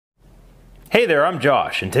Hey there, I'm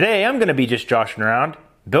Josh, and today I'm going to be just joshing around,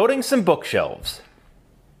 building some bookshelves.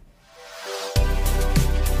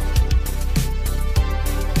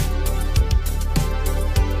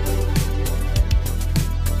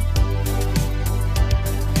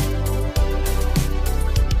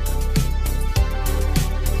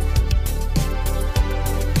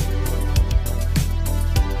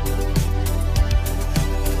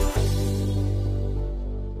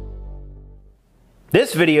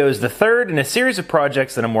 This video is the third in a series of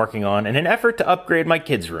projects that I'm working on in an effort to upgrade my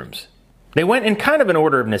kids' rooms. They went in kind of an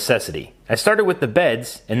order of necessity. I started with the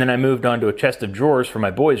beds, and then I moved on to a chest of drawers for my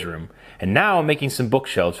boys' room, and now I'm making some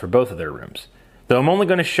bookshelves for both of their rooms, though I'm only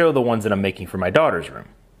going to show the ones that I'm making for my daughter's room.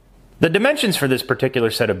 The dimensions for this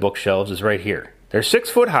particular set of bookshelves is right here. They're 6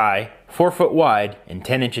 foot high, 4 foot wide, and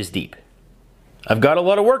 10 inches deep. I've got a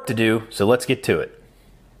lot of work to do, so let's get to it.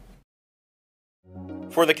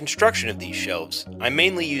 For the construction of these shelves, I'm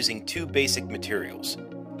mainly using two basic materials,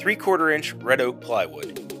 3/4 inch red oak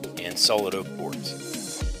plywood and solid oak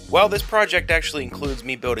boards. While this project actually includes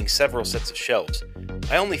me building several sets of shelves,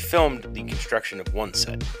 I only filmed the construction of one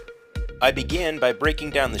set. I began by breaking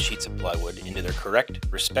down the sheets of plywood into their correct,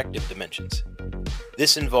 respective dimensions.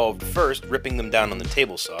 This involved first ripping them down on the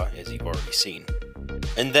table saw, as you've already seen,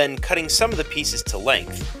 and then cutting some of the pieces to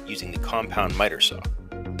length using the compound miter saw.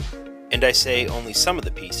 And I say only some of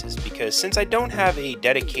the pieces because since I don't have a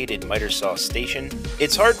dedicated miter saw station,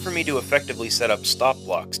 it's hard for me to effectively set up stop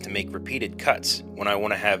blocks to make repeated cuts when I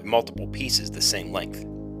want to have multiple pieces the same length.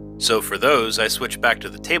 So for those, I switch back to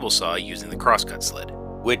the table saw using the crosscut sled,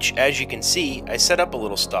 which as you can see, I set up a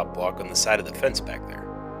little stop block on the side of the fence back there.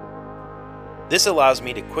 This allows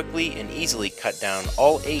me to quickly and easily cut down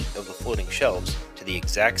all 8 of the floating shelves to the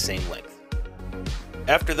exact same length.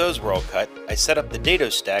 After those were all cut, I set up the dado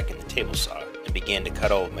stack in the table saw and began to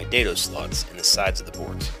cut all of my dado slots in the sides of the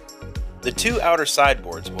boards. The 2 outer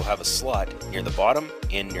sideboards will have a slot near the bottom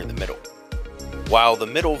and near the middle, while the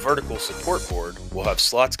middle vertical support board will have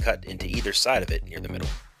slots cut into either side of it near the middle.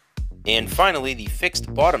 And finally, the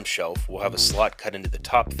fixed bottom shelf will have a slot cut into the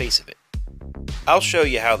top face of it. I'll show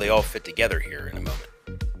you how they all fit together here in a moment.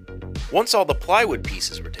 Once all the plywood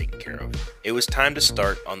pieces were taken care of, it was time to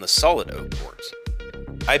start on the solid oak boards.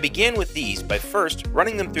 I began with these by first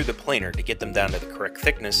running them through the planer to get them down to the correct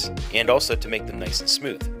thickness and also to make them nice and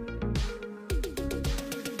smooth.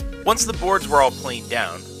 Once the boards were all planed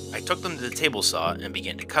down, I took them to the table saw and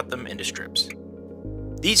began to cut them into strips.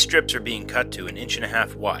 These strips are being cut to 1.5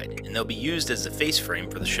 inches wide and they'll be used as the face frame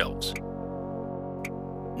for the shelves.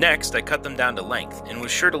 Next, I cut them down to length and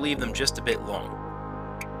was sure to leave them just a bit long.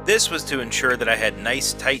 This was to ensure that I had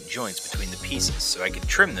nice tight joints between the pieces so I could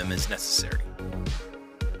trim them as necessary.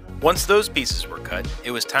 Once those pieces were cut,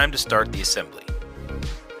 it was time to start the assembly.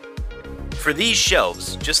 For these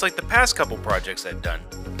shelves, just like the past couple projects I've done,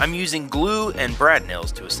 I'm using glue and brad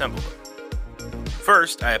nails to assemble them.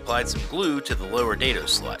 First, I applied some glue to the lower dado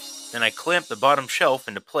slot, then I clamped the bottom shelf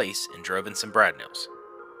into place and drove in some brad nails.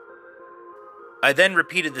 I then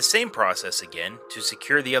repeated the same process again to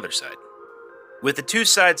secure the other side. With the 2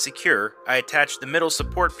 sides secure, I attached the middle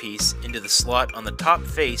support piece into the slot on the top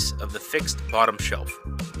face of the fixed bottom shelf.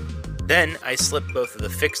 Then I slipped both of the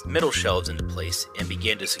fixed middle shelves into place and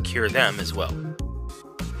began to secure them as well.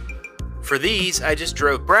 For these, I just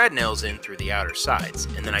drove brad nails in through the outer sides,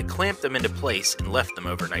 and then I clamped them into place and left them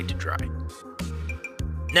overnight to dry.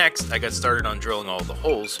 Next, I got started on drilling all the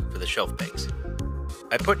holes for the shelf pegs.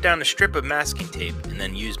 I put down a strip of masking tape and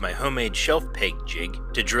then used my homemade shelf peg jig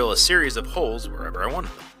to drill a series of holes wherever I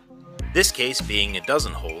wanted them. This case being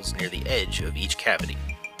 12 holes near the edge of each cavity.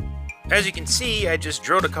 As you can see, I just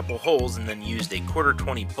drilled a couple holes and then used a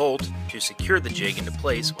 1/4-20 bolt to secure the jig into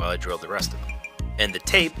place while I drilled the rest of them. And the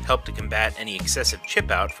tape helped to combat any excessive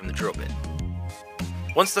chip out from the drill bit.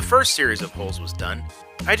 Once the first series of holes was done,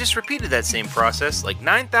 I just repeated that same process like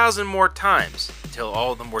 9,000 more times until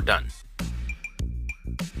all of them were done.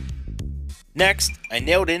 Next, I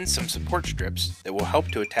nailed in some support strips that will help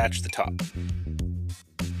to attach the top.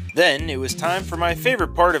 Then it was time for my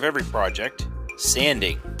favorite part of every project,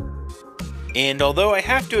 sanding. And although I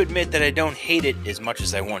have to admit that I don't hate it as much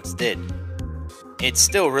as I once did, it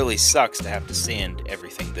still really sucks to have to sand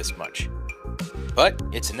everything this much. But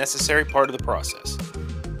it's a necessary part of the process.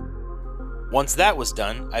 Once that was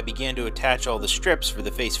done, I began to attach all the strips for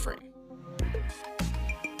the face frame.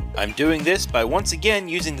 I'm doing this by once again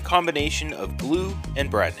using the combination of glue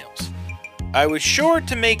and brad nails. I was sure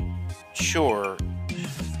to make sure...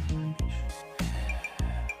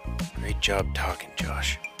 Great job talking,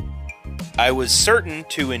 Josh. I was certain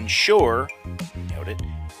to ensure, nailed it,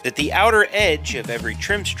 that the outer edge of every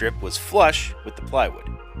trim strip was flush with the plywood.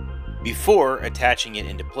 before attaching it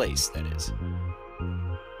into place, that is.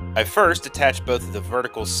 I first attached both of the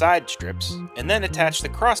vertical side strips, and then attached the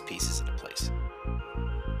cross pieces into place.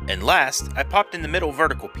 And last, I popped in the middle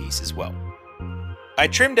vertical piece as well. I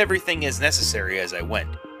trimmed everything as necessary as I went,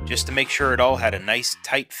 just to make sure it all had a nice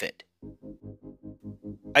tight fit.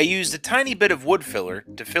 I used a tiny bit of wood filler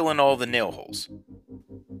to fill in all the nail holes.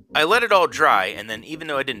 I let it all dry, and then even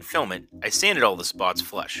though I didn't film it, I sanded all the spots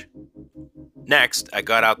flush. Next, I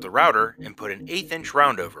got out the router and put an 1/8 inch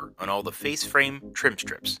roundover on all the face frame trim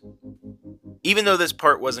strips. Even though this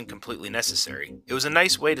part wasn't completely necessary, it was a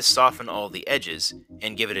nice way to soften all the edges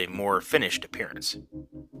and give it a more finished appearance.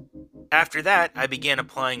 After that, I began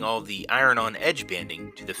applying all the iron-on edge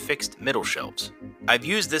banding to the fixed middle shelves. I've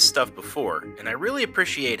used this stuff before, and I really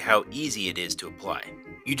appreciate how easy it is to apply.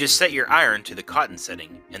 You just set your iron to the cotton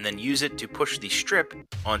setting, and then use it to push the strip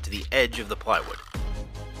onto the edge of the plywood.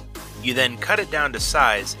 You then cut it down to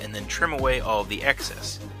size and then trim away all of the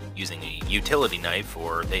excess, using a utility knife,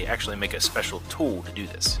 or they actually make a special tool to do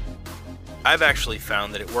this. I've actually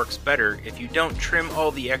found that it works better if you don't trim all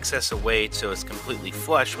the excess away so it's completely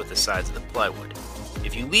flush with the sides of the plywood.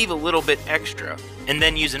 If you leave a little bit extra, and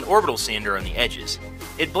then use an orbital sander on the edges,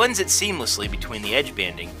 it blends it seamlessly between the edge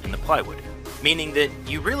banding and the plywood, meaning that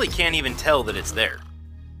you really can't even tell that it's there.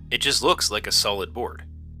 It just looks like a solid board.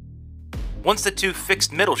 Once the 2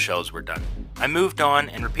 fixed middle shelves were done, I moved on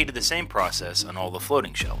and repeated the same process on all the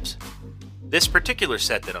floating shelves. This particular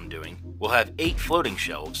set that I'm doing will have 8 floating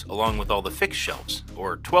shelves along with all the fixed shelves,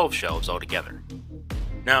 or 12 shelves altogether.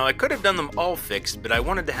 Now, I could have done them all fixed, but I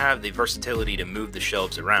wanted to have the versatility to move the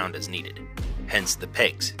shelves around as needed, hence the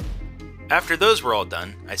pegs. After those were all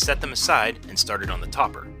done, I set them aside and started on the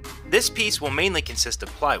topper. This piece will mainly consist of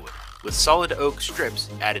plywood, with solid oak strips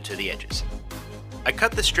added to the edges. I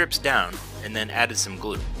cut the strips down and then added some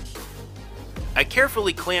glue. I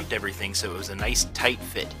carefully clamped everything so it was a nice tight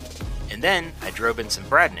fit, and then I drove in some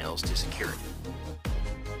brad nails to secure it.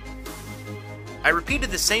 I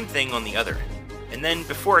repeated the same thing on the other end, and then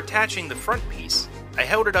before attaching the front piece, I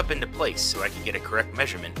held it up into place so I could get a correct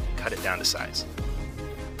measurement and cut it down to size.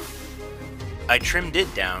 I trimmed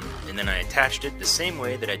it down, and then I attached it the same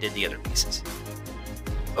way that I did the other pieces.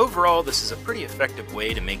 Overall, this is a pretty effective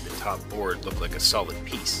way to make the top board look like a solid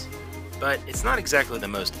piece, but it's not exactly the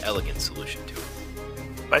most elegant solution to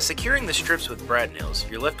it. By securing the strips with brad nails,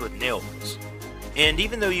 you're left with nail holes, and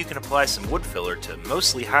even though you can apply some wood filler to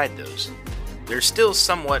mostly hide those, they're still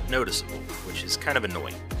somewhat noticeable, which is kind of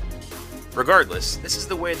annoying. Regardless, this is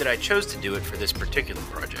the way that I chose to do it for this particular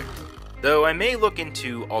project, though I may look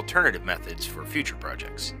into alternative methods for future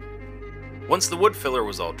projects. Once the wood filler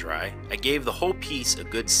was all dry, I gave the whole piece a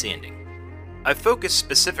good sanding. I focused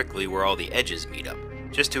specifically where all the edges meet up,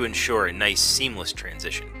 just to ensure a nice seamless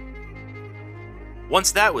transition.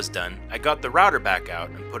 Once that was done, I got the router back out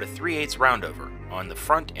and put a 3/8 roundover on the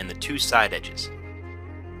front and the 2 side edges.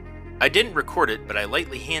 I didn't record it, but I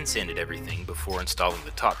lightly hand sanded everything before installing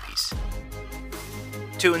the top piece.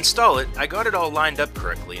 To install it, I got it all lined up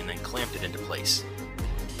correctly and then clamped it into place.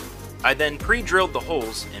 I then pre-drilled the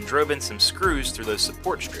holes and drove in some screws through those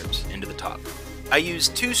support strips into the top. I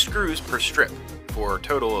used 2 screws per strip, for a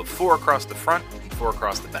total of 4 across the front and 4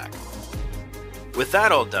 across the back. With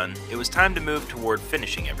that all done, it was time to move toward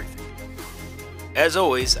finishing everything. As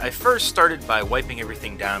always, I first started by wiping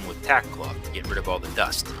everything down with tack cloth to get rid of all the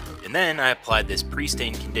dust, and then I applied this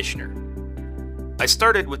pre-stained conditioner. I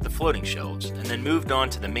started with the floating shelves and then moved on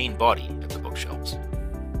to the main body of the bookshelves.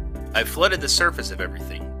 I flooded the surface of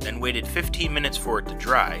everything, then waited 15 minutes for it to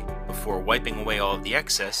dry before wiping away all of the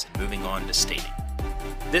excess and moving on to staining.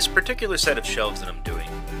 This particular set of shelves that I'm doing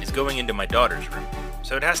is going into my daughter's room,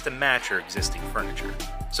 so it has to match her existing furniture,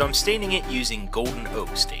 so I'm staining it using golden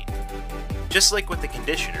oak stain. Just like with the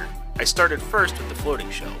conditioner, I started first with the floating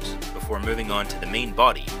shelves, before moving on to the main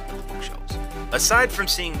body of the bookshelves. Aside from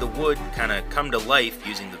seeing the wood kinda come to life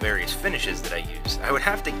using the various finishes that I use, I would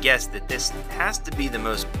have to guess that this has to be the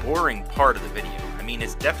most boring part of the video. I mean,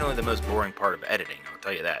 it's definitely the most boring part of editing, I'll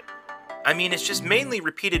tell you that. I mean, it's just mainly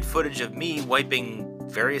repeated footage of me wiping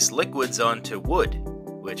various liquids onto wood,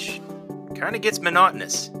 which kinda gets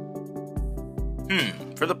monotonous.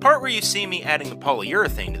 For the part where you see me adding the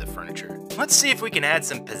polyurethane to the furniture, let's see if we can add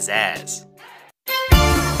some pizzazz.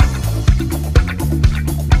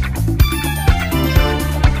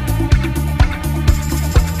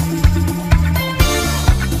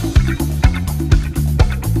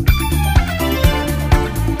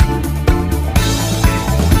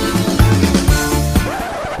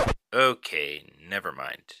 Okay, never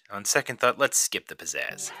mind. On second thought, let's skip the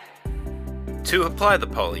pizzazz. To apply the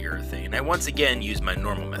polyurethane, I once again used my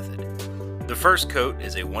normal method. The first coat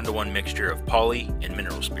is a 1-to-1 mixture of poly and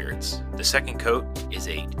mineral spirits. The second coat is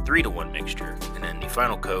a 3-to-1 mixture, and then the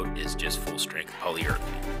final coat is just full-strength polyurethane.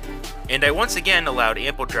 And I once again allowed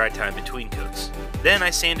ample dry time between coats. Then I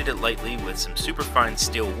sanded it lightly with some superfine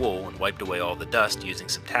steel wool and wiped away all the dust using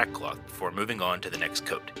some tack cloth before moving on to the next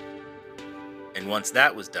coat. And once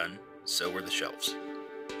that was done, so were the shelves.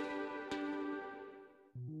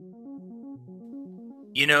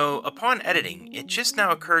 You know, upon editing, it just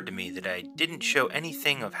now occurred to me that I didn't show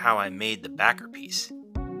anything of how I made the backer piece.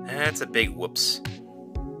 That's a big whoops.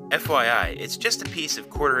 FYI, it's just a piece of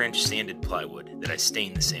 1/4-inch sanded plywood that I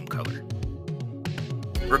stained the same color.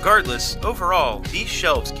 Regardless, overall, these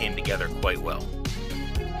shelves came together quite well.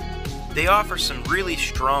 They offer some really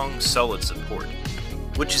strong, solid support,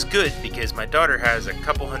 which is good because my daughter has a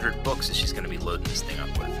couple hundred books that she's going to be loading this thing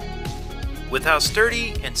up with. With how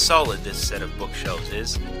sturdy and solid this set of bookshelves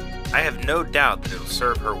is, I have no doubt that it'll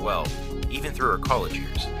serve her well, even through her college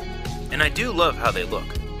years. And I do love how they look.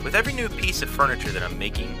 With every new piece of furniture that I'm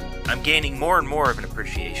making, I'm gaining more and more of an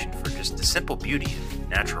appreciation for just the simple beauty of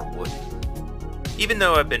natural wood. Even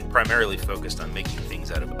though I've been primarily focused on making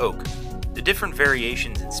things out of oak, the different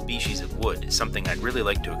variations and species of wood is something I'd really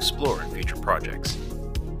like to explore in future projects.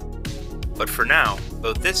 But for now,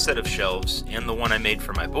 both this set of shelves and the one I made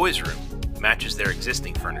for my boys' room matches their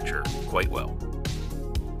existing furniture quite well.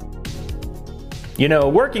 You know,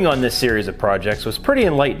 working on this series of projects was pretty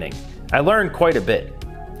enlightening. I learned quite a bit.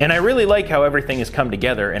 And I really like how everything has come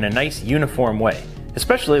together in a nice uniform way,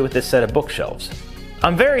 especially with this set of bookshelves.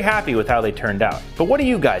 I'm very happy with how they turned out, but what do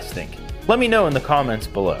you guys think? Let me know in the comments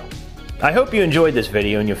below. I hope you enjoyed this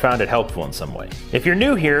video and you found it helpful in some way. If you're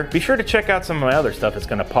new here, be sure to check out some of my other stuff that's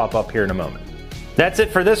going to pop up here in a moment. That's it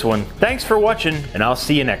for this one. Thanks for watching, and I'll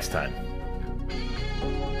see you next time.